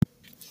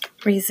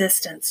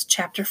Resistance,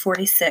 Chapter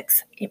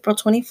 46, April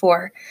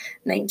 24,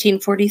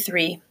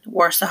 1943,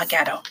 Warsaw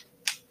Ghetto.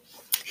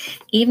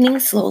 Evening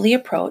slowly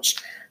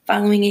approached,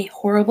 following a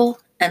horrible,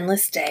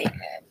 endless day,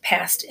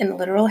 passed in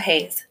literal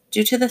haze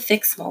due to the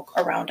thick smoke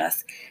around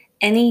us,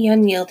 any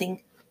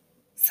unyielding,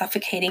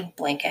 suffocating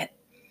blanket.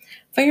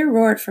 Fire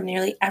roared from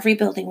nearly every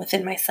building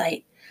within my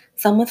sight,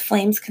 some with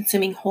flames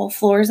consuming whole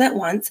floors at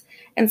once,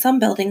 and some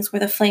buildings where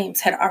the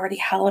flames had already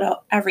hollowed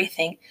out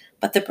everything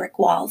but the brick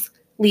walls,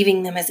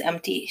 leaving them as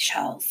empty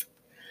shells.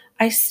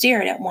 I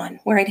stared at one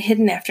where I'd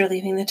hidden after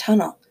leaving the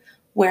tunnel,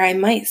 where I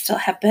might still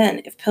have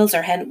been if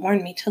Pilzer hadn't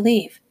warned me to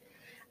leave.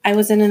 I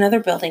was in another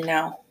building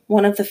now,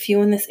 one of the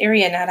few in this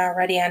area not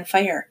already on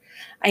fire.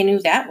 I knew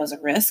that was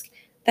a risk,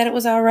 that it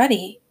was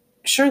already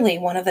surely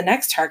one of the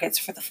next targets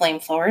for the flame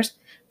floors,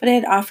 but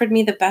it had offered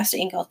me the best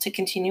angle to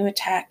continue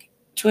attack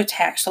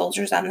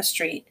soldiers on the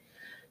street.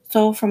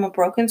 So from a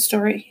broken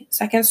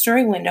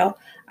second-story window,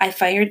 I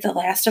fired the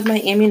last of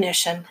my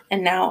ammunition,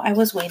 and now I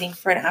was waiting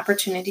for an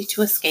opportunity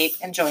to escape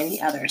and join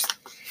the others,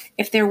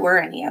 if there were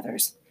any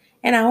others.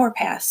 An hour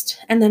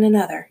passed, and then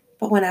another,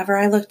 but whenever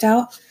I looked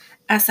out,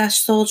 SS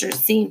soldiers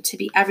seemed to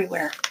be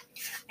everywhere.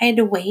 I had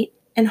to wait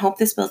and hope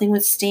this building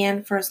would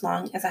stand for as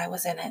long as I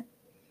was in it.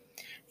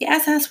 The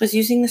SS was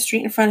using the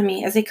street in front of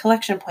me as a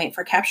collection point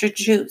for captured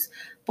Jews,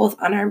 both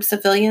unarmed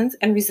civilians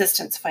and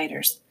resistance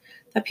fighters.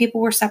 The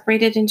people were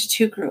separated into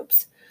two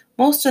groups.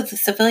 Most of the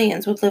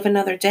civilians would live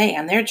another day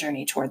on their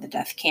journey toward the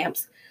death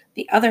camps.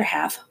 The other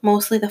half,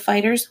 mostly the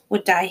fighters,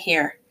 would die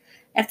here.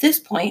 At this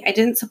point, I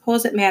didn't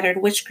suppose it mattered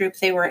which group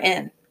they were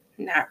in.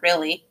 Not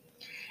really.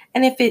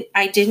 And if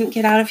I didn't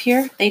get out of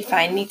here, they'd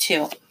find me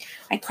too.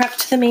 I crept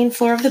to the main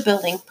floor of the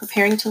building,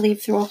 preparing to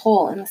leave through a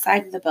hole in the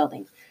side of the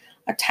building.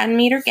 A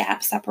 10-meter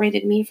gap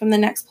separated me from the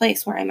next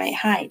place where I might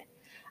hide.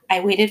 I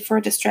waited for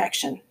a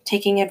distraction,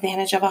 taking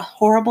advantage of a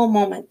horrible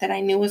moment that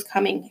I knew was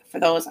coming for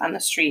those on the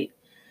street.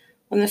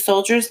 When the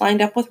soldiers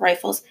lined up with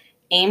rifles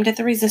aimed at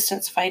the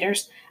resistance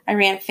fighters, I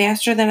ran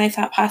faster than I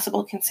thought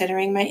possible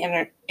considering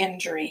my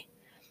injury.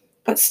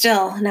 But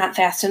still, not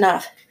fast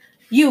enough.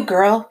 "You,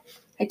 girl!"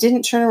 I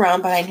didn't turn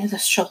around, but I knew the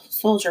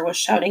soldier was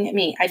shouting at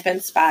me. I'd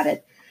been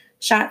spotted.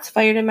 Shots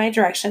fired in my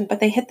direction, but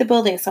they hit the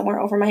building somewhere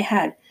over my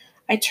head.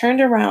 I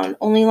turned around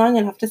only long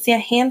enough to see a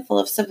handful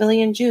of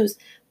civilian Jews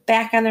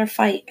back on their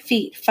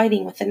feet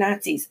fighting with the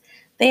Nazis.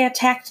 They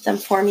attacked them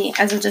for me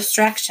as a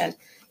distraction,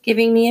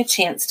 giving me a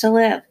chance to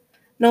live,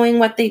 knowing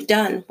what they'd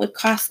done would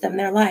cost them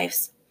their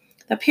lives.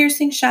 The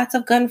piercing shots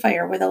of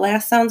gunfire were the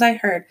last sounds I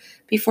heard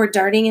before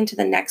darting into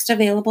the next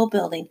available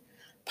building,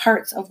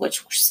 parts of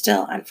which were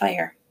still on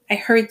fire. I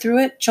hurried through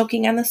it,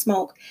 choking on the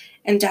smoke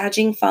and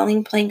dodging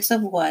falling planks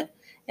of wood,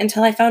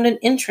 until I found an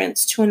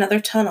entrance to another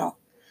tunnel.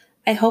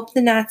 I hoped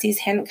the Nazis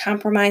hadn't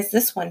compromised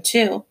this one,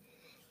 too.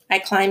 I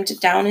climbed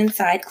down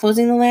inside,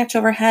 closing the latch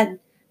overhead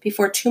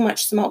before too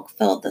much smoke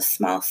filled the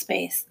small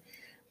space.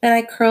 Then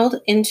I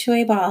curled into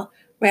a ball,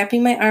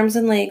 wrapping my arms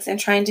and legs and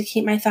trying to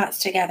keep my thoughts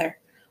together.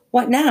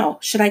 What now?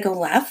 Should I go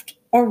left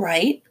or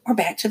right or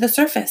back to the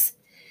surface?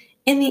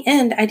 In the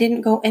end, I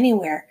didn't go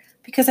anywhere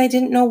because I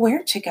didn't know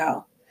where to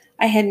go.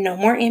 I had no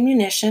more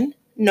ammunition,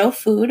 no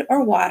food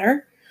or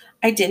water.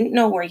 I didn't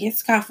know where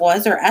Yitzkov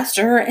was or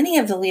Esther or any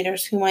of the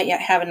leaders who might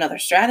yet have another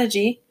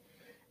strategy.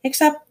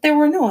 Except there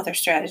were no other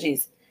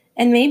strategies,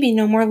 and maybe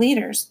no more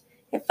leaders.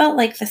 It felt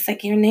like the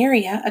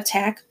Signaria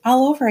attack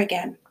all over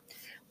again,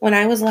 when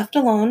I was left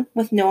alone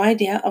with no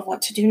idea of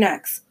what to do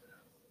next.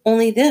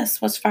 Only this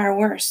was far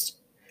worse.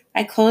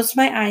 I closed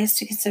my eyes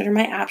to consider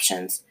my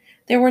options.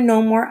 There were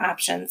no more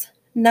options,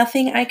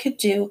 nothing I could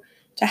do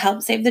to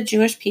help save the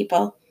Jewish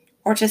people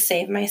or to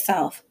save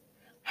myself.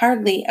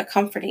 Hardly a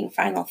comforting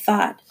final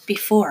thought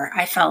before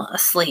I fell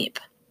asleep.